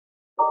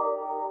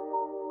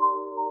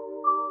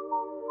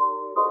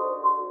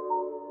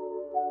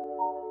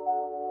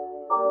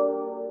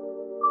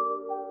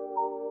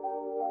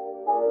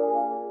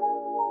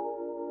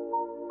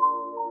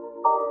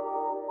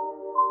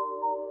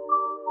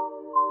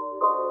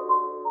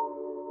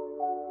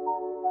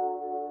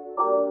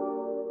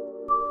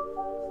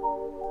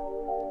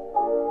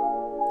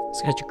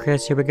Sketchy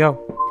Chris, here we go.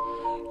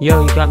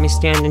 Yo, you got me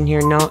standing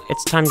here, no,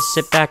 it's time to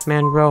sit back,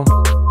 man, roll.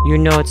 You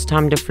know it's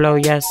time to flow,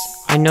 yes,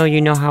 I know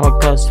you know how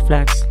it goes,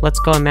 flex. Let's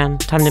go, man,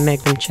 time to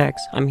make them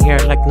checks. I'm here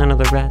like none of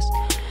the rest.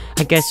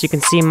 I guess you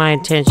can see my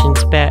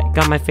intentions, bet.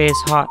 Got my face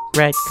hot,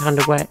 red,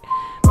 kinda wet.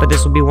 But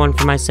this will be one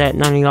for my set,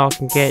 none of y'all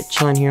can get.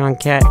 Chilling here on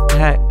cat,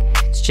 heck,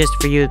 it's just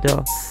for you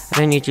though. I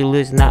don't need you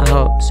losing that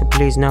hope, so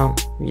please no,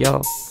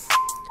 yo.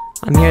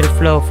 I'm here to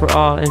flow for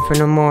all and for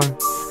no more.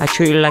 I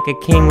treat you like a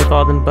king with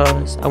all them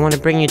bows. I wanna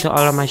bring you to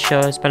all of my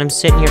shows, but I'm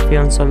sitting here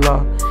feeling so low.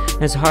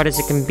 And as hard as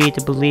it can be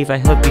to believe, I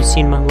hope you've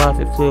seen my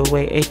love, it flew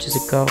away ages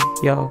ago,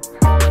 yo.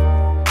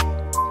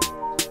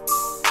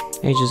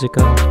 Ages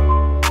ago.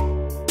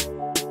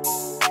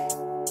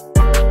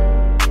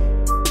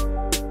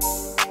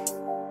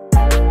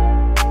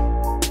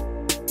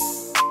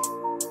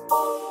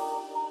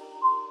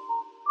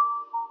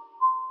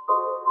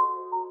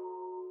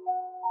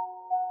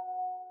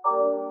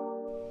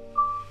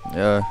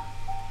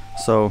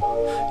 So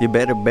you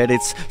better bet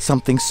it's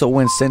something so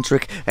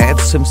eccentric. Add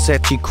some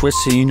Sketchy Chris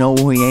and you know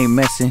he ain't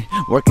messing.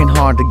 Working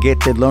hard to get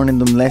there, learning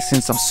them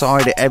lessons. I'm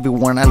sorry to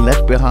everyone I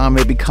left behind,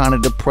 maybe kinda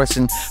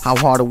depressing how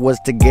hard it was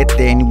to get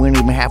there, and you weren't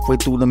even halfway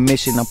through the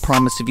mission. I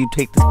promise if you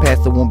take this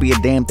path there won't be a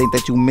damn thing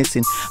that you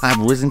missing. I've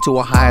risen to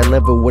a higher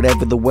level,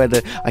 whatever the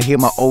weather. I hear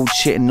my old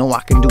shit and know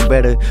I can do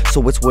better,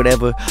 so it's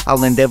whatever.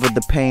 I'll endeavor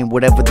the pain,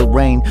 whatever the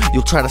rain.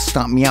 You'll try to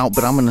stomp me out,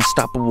 but I'm an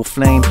unstoppable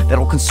flame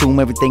that'll consume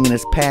everything in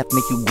its path,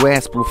 make you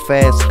grasp real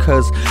fast.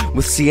 Cause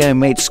with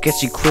CMH,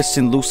 Sketchy Chris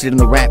and Lucid in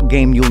the rap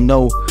game, you'll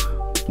know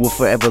will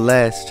forever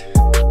last.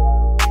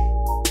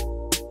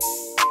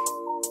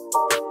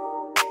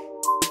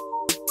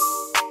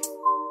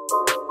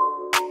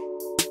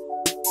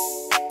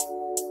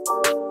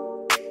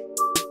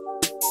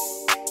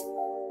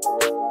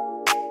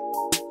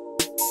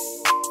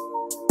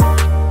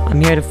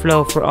 I'm here to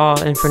flow for all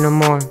and for no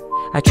more.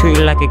 I treat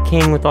you like a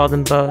king with all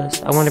them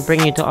bows. I wanna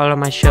bring you to all of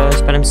my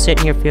shows, but I'm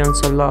sitting here feeling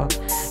so low.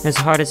 And as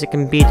hard as it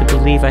can be to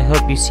believe, I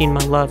hope you've seen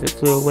my love, it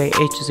flew away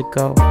ages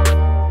ago.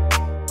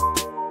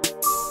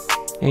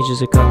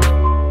 Ages ago.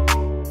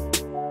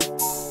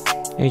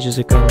 Ages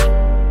ago.